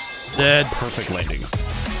 Dead. Perfect landing.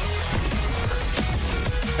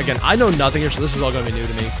 Again, I know nothing here, so this is all going to be new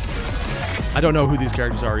to me. I don't know who these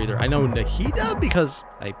characters are either. I know Nahida because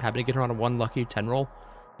I happened to get her on a 1 lucky 10 roll.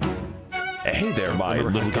 Hey there, my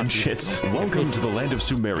little gun shits. Welcome to the land of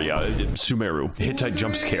Sumeru. Hittite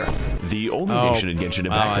jump scare. The only nation in Genshin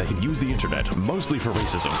Impact that can use the internet, mostly for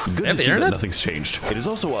racism. Good to see that nothing's changed. It is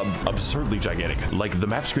also absurdly gigantic. Like, the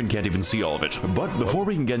map screen can't even see all of it. But before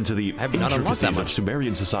we can get into the intricacies of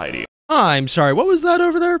Sumerian society... I'm sorry, what was that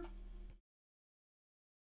over there?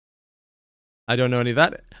 I don't know any of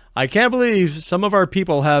that. I can't believe some of our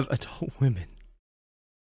people have adult women.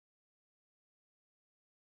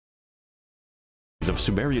 Of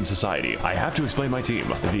Sumerian society, I have to explain my team.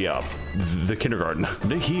 The kindergarten.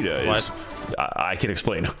 Nahida is... I can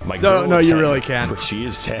explain. My girl no, is you 10, really can't. But she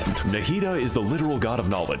is 10. Nahida is the literal god of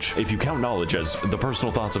knowledge. If you count knowledge as the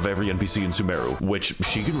personal thoughts of every NPC in Sumeru, which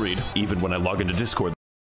she can read, even when I log into Discord.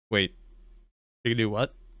 Wait. You can do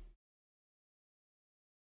what?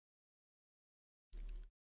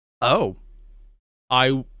 Oh.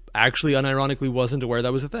 I actually unironically wasn't aware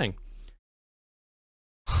that was a thing.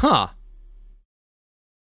 Huh.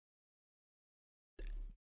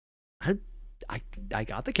 I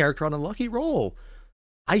got the character on a lucky roll.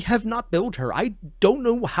 I have not built her. I don't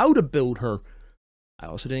know how to build her. I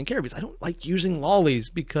also didn't care because I don't like using lollies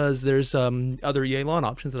because there's other EA Lawn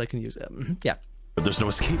options that I can use. Yeah. But there's no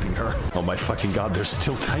escaping her. Oh my fucking god, they're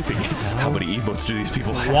still typing it. How many emotes do these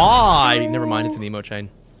people have? Why? Never mind, it's an emo chain.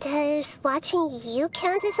 Does watching you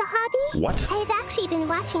count as a hobby? What? I've actually been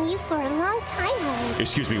watching you for a long time already.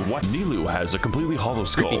 Excuse me, what? Nilu has a completely hollow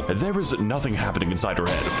skull. There is nothing happening inside her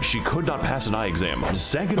head. She could not pass an eye exam.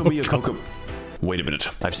 Sangonomiya Kokomi... Wait a minute,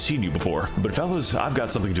 I've seen you before. But fellas, I've got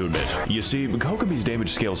something to admit. You see, Kokomi's damage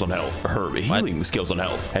scales on health. Her healing scales on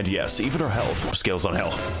health. And yes, even her health scales on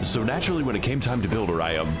health. So naturally, when it came time to build her,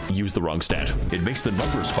 I used the wrong stat. It makes the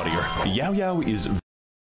numbers funnier. Yao Yao is...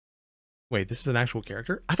 Wait, this is an actual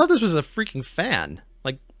character? I thought this was a freaking fan.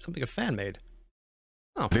 Like, something a fan made.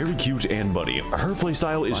 Oh. Very cute and bunny. Her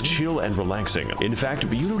playstyle is chill and relaxing. In fact,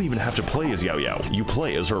 you don't even have to play as Yao Yao. You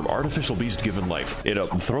play as her artificial beast given life. It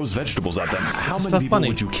throws vegetables at them. How many people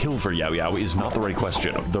would you kill for Yao Yao is not the right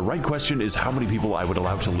question. The right question is how many people I would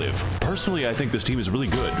allow to live. Personally, I think this team is really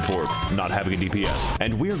good for not having a DPS.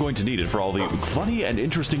 And we are going to need it for all the funny and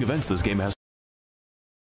interesting events this game has.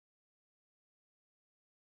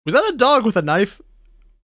 Was that a dog with a knife?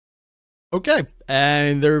 Okay,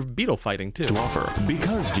 and they're beetle fighting too. To offer.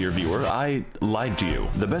 Because, dear viewer, I lied to you.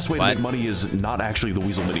 The best way to make money is not actually the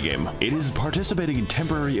Weasel minigame. It is participating in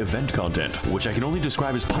temporary event content, which I can only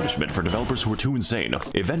describe as punishment for developers who are too insane.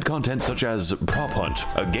 Event content such as Prop Hunt,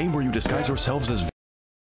 a game where you disguise yourselves as...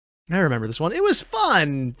 I remember this one. It was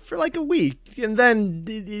fun for like a week, and then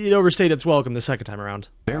it overstayed its welcome the second time around.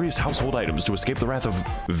 Various household items to escape the wrath of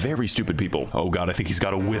very stupid people. Oh god, I think he's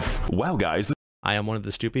got a whiff. Wow, guys. I am one of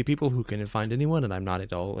the stupid people who can find anyone, and I'm not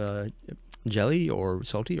at all jelly or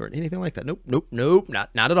salty or anything like that. Nope,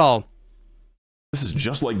 not at all. This is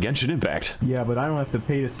just like Genshin Impact. Yeah, but I don't have to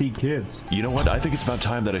pay to see kids. You know what? I think it's about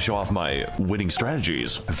time that I show off my winning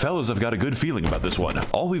strategies. Fellas, I've got a good feeling about this one.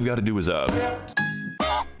 All we've got to do is,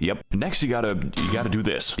 Yep. Next, you gotta do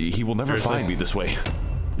this. He will never find me this way.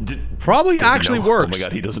 Probably actually works. Oh my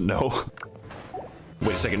god, he doesn't know.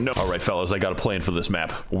 Wait a second, no. Alright, fellas, I got a plan for this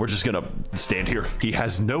map. We're just gonna stand here. He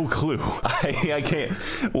has no clue. I can't.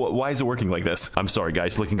 Why is it working like this? I'm sorry,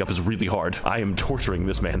 guys. Looking up is really hard. I am torturing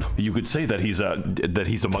this man. You could say that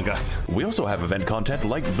he's among us. We also have event content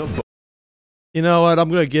like the... You know what? I'm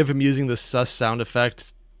gonna give him using the sus sound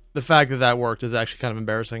effect. The fact that that worked is actually kind of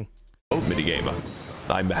embarrassing. Boat minigame.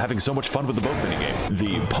 I'm having so much fun with the boat minigame.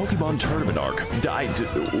 The Pokemon Tournament arc.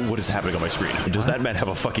 What is happening on my screen? Does that man have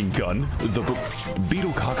a fucking gun? The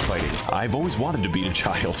beetle cockfighting. I've always wanted to beat a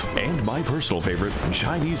child. And my personal favorite,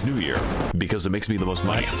 Chinese New Year. Because it makes me the most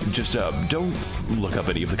money. Just, don't look up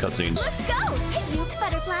any of the cutscenes. Let's go! Hey, you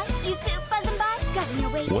butterfly. You too, buzzing by. Got your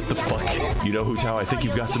way. What the fuck? You know, Hu Tao, I think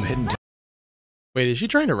you've got some hidden Wait, is she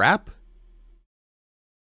trying to rap?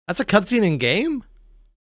 That's a cutscene in game?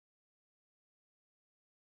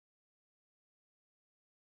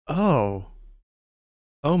 Oh.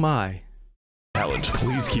 Oh my. talent.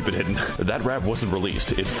 Please keep it hidden. That rap wasn't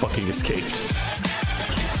released. It fucking escaped.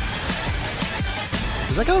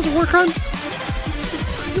 Does that count as a war crime?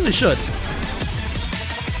 It really should.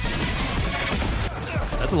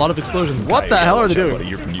 That's a lot of explosions. What the hell are they doing?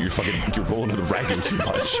 You're rolling to the ragging too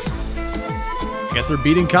much. I guess they're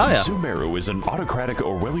beating Kaya. Sumeru is an autocratic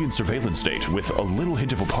Orwellian surveillance state with a little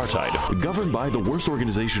hint of apartheid, governed by the worst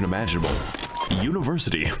organization imaginable.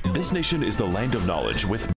 University. This nation is the land of knowledge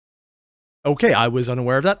with... Okay, I was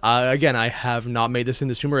unaware of that. Again, I have not made this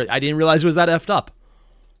into Sumeru. I didn't realize it was that effed up.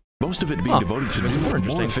 Most of it being devoted to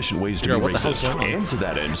more efficient ways to be racist. And to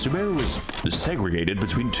that end, Sumeru is segregated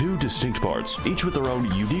between two distinct parts, each with their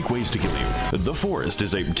own unique ways to kill you. The forest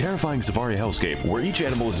is a terrifying safari hellscape where each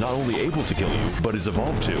animal is not only able to kill you, but is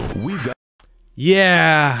evolved to. We've got...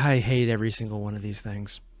 Yeah, I hate every single one of these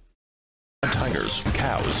things. Tigers,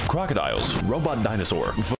 cows, crocodiles, robot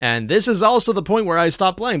dinosaur, and this is also the point where I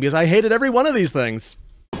stopped playing because I hated every one of these things.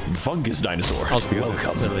 Fungus dinosaur.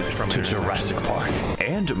 Welcome to Jurassic Park.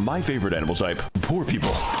 And my favorite animal type, poor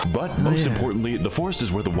people. But most importantly, the forest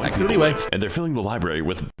is where the white people live, and they're filling the library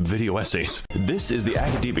with video essays. This is the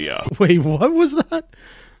academia. Wait, what was that?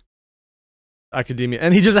 Academia.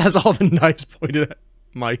 And he just has all the knives pointed at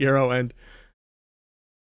my hero and...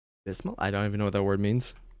 Bismal? I don't even know what that word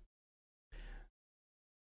means.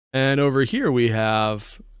 And over here we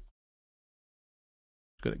have... I'm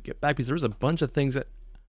gonna get back because there was a bunch of things that...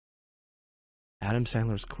 Adam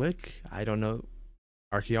Sandler's Click? I don't know.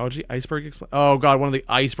 Archaeology? Iceberg? Oh god, one of the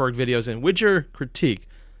iceberg videos in Witcher Critique.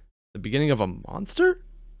 The beginning of a monster?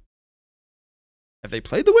 Have they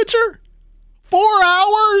played The Witcher? 4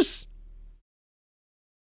 hours?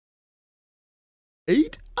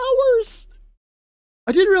 8 hours?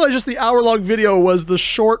 I didn't realize just the hour-long video was the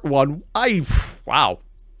short one. Wow.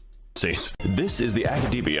 This is the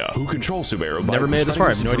academia who control Sumeru. Never made it this far.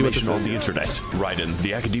 I have no idea what this is. On the internet. Raiden,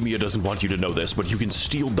 the academia doesn't want you to know this, but you can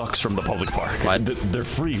steal ducks from the public park. They're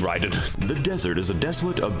free, Raiden. The desert is a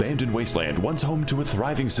desolate, abandoned wasteland, once home to a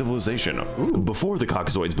thriving civilization. Before the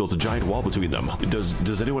Caucasoids built a giant wall between them.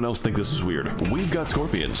 Does anyone else think this is weird? We've got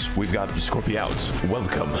scorpions. We've got scorpiouts.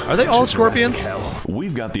 Welcome. Are they all scorpions?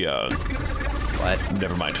 We've got the What?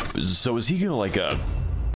 Never mind. So is he gonna like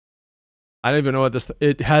I don't even know what this...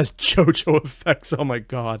 It has JoJo effects. Oh my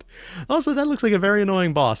god. Also, that looks like a very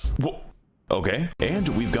annoying boss. Okay. And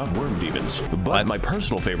we've got worm demons. But my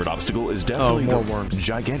personal favorite obstacle is definitely the worms.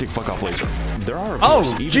 Gigantic fuck-off laser. There are, of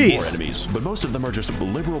course, even more enemies, but most of them are just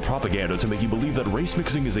liberal propaganda to make you believe that race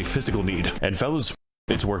mixing is a physical need. And fellas,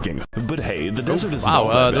 it's working. But hey, the desert is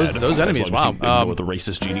not that bad. Those enemies, wow. With the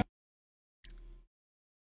racist genie.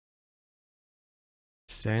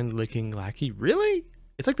 Sand-licking lackey? Really?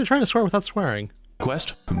 It's like they're trying to swear without swearing.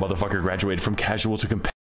 Quest? Motherfucker graduated from casual to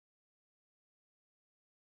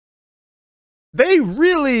They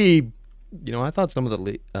really... You know, I thought some of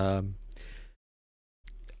the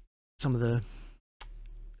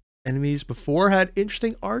enemies before had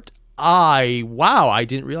interesting art. Wow, I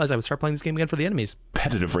didn't realize I would start playing this game again for the enemies.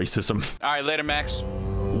 Competitive racism. Alright, later, Max.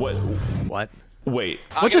 What? Wait.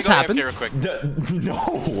 What just happened? Real quick.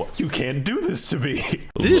 No, you can't do this to me. Did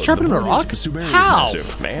he just trap it in a rock? Sumeru is How?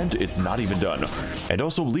 massive, and it's not even done. And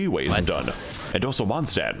also Leeway isn't done. And also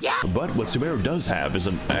Mondstadt. Yeah. But what Sumeru does have is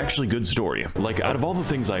an actually good story. Like, out of all the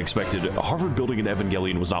things I expected, Harvard building an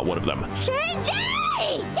Evangelion was not one of them.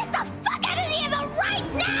 Shinji! Get the fuck out of here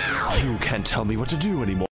right now! You can't tell me what to do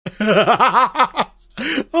anymore.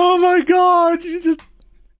 Oh my god, you just...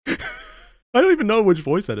 I don't even know which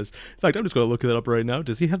voice that is. In fact, I'm just going to look that up right now.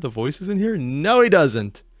 Does he have the voices in here? No, he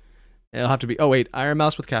doesn't. It'll have to be... Oh, wait. Iron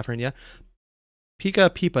Mouse with Catherine, yeah. Pika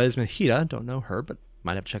Pipa is Mahita. Don't know her, but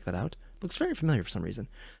might have to check that out. Looks very familiar for some reason.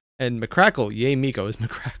 And McCrackle, yay Miko, is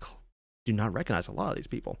McCrackle. Do not recognize a lot of these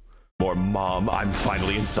people. Or Mom, I'm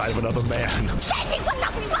finally inside of another man.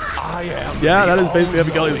 I am. Yeah, that is basically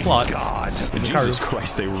Evangelion's plot. God. Jesus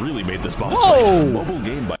Christ, they really made this boss fight. Mobile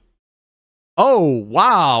game by... Oh,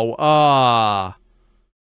 wow.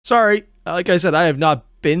 Sorry. Like I said, I have not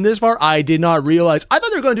been this far. I did not realize. I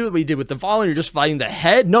thought they were going to do what we did with the Fallen. You're just fighting the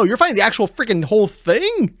head. No, you're fighting the actual freaking whole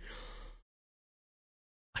thing?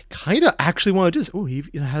 kind of actually want to do this. Oh, he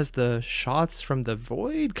has the shots from the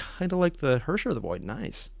void, kind of like the Hersher of the void.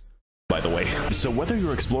 Nice. By the way, so whether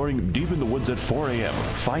you're exploring deep in the woods at 4 a.m.,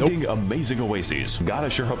 finding amazing oases, God I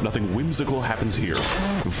sure hope nothing whimsical happens here,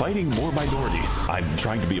 fighting more minorities, I'm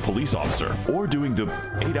trying to be a police officer, or doing the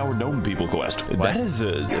 8-hour gnome people quest, that is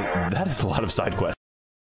a lot of side quests.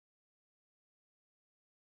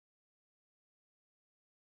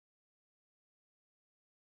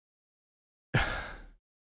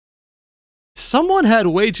 Someone had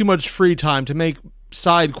way too much free time to make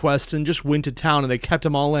side quests and just went to town and they kept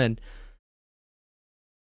them all in.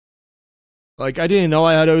 Like, I didn't know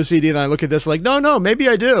I had OCD, and I look at this like, no, maybe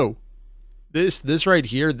I do. This right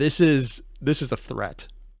here, this is a threat.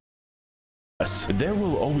 Yes, there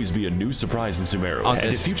will always be a new surprise in Sumeru,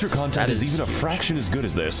 and if future content is even a fraction as good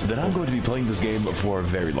as this, then I'm going to be playing this game for a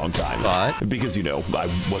very long time. But because, you know, I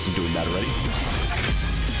wasn't doing that already.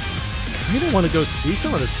 I don't want to go see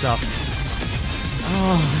some of this stuff.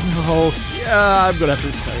 Oh, no. Yeah, I'm going to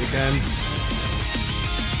have to play again.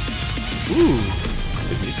 Ooh.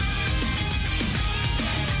 Good music.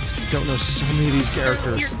 Don't know so many of these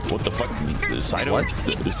characters. What the fuck? Saito? What?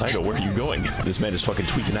 Saito, where are you going? This man is fucking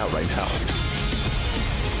tweaking out right now.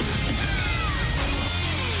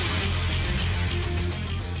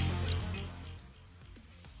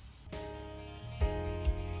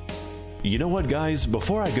 You know what, guys?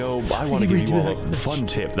 Before I go, I want to give you all a fun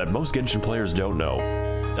tip that most Genshin players don't know.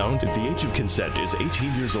 The age of consent is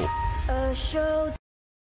 18 years old.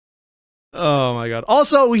 Oh my god.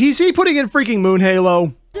 Also, is he putting in freaking Moon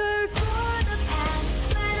Halo?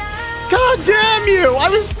 God damn you!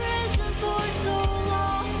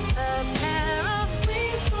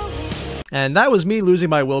 And that was me losing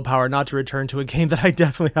my willpower not to return to a game that I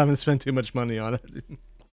definitely haven't spent too much money on it.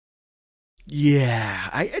 Yeah,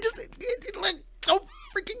 I just, it like, so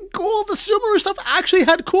freaking cool. The Sumeru stuff actually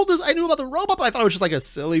had coolness. I knew about the robot, but I thought it was just like a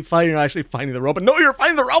silly fight. You're not actually fighting the robot. No, you're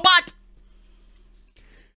fighting the robot!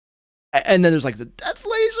 And then there's like the death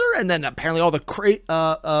laser, and then apparently all the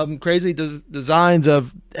crazy designs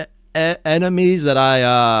of enemies that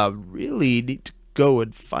I really need to go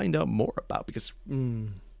and find out more about, because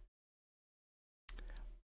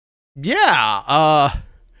yeah,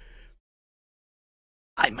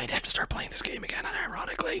 I might have to start playing this game again,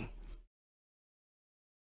 unironically.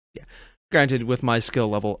 Yeah, granted, with my skill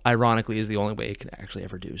level, ironically is the only way it can actually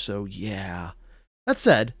ever do so. Yeah. That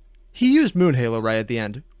said, he used Moon Halo right at the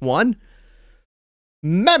end. One,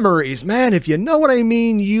 memories, man. If you know what I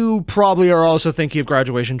mean, you probably are also thinking of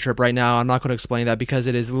Graduation Trip right now. I'm not going to explain that because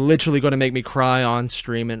it is literally going to make me cry on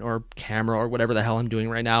stream or camera or whatever the hell I'm doing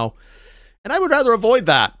right now. And I would rather avoid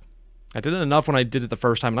that. I did it enough when I did it the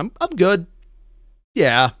first time, and I'm good.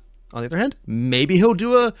 Yeah. On the other hand, maybe he'll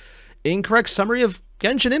do a incorrect summary of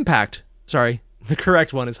Genshin Impact. Sorry, the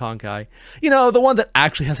correct one is Honkai. You know, the one that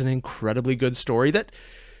actually has an incredibly good story that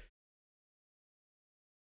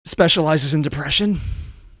specializes in depression.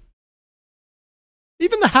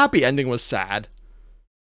 Even the happy ending was sad.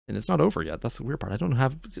 And it's not over yet. That's the weird part. I don't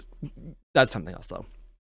have... That's something else, though.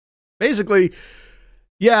 Basically,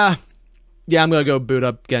 yeah, I'm going to go boot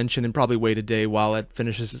up Genshin and probably wait a day while it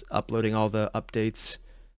finishes uploading all the updates.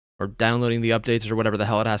 Or downloading the updates or whatever the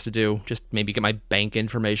hell it has to do. Just maybe get my bank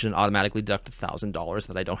information and automatically deduct $1,000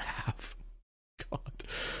 that I don't have. God.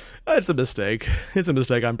 That's a mistake. It's a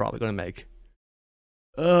mistake I'm probably going to make.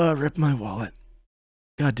 Rip my wallet.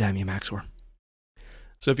 God damn you, Max0r.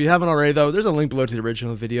 So if you haven't already, though, there's a link below to the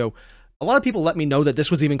original video. A lot of people let me know that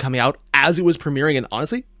this was even coming out as it was premiering, and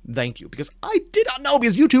honestly, thank you, because I did not know,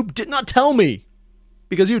 because YouTube did not tell me.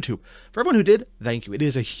 Because YouTube, for everyone who did, thank you. It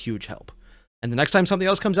is a huge help. And the next time something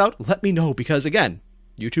else comes out, let me know, because again,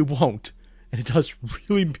 YouTube won't. And it does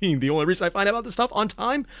really mean the only reason I find out about this stuff on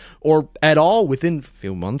time, or at all within a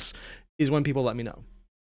few months, is when people let me know.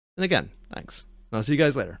 And again, thanks. I'll see you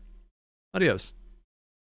guys later. Adios.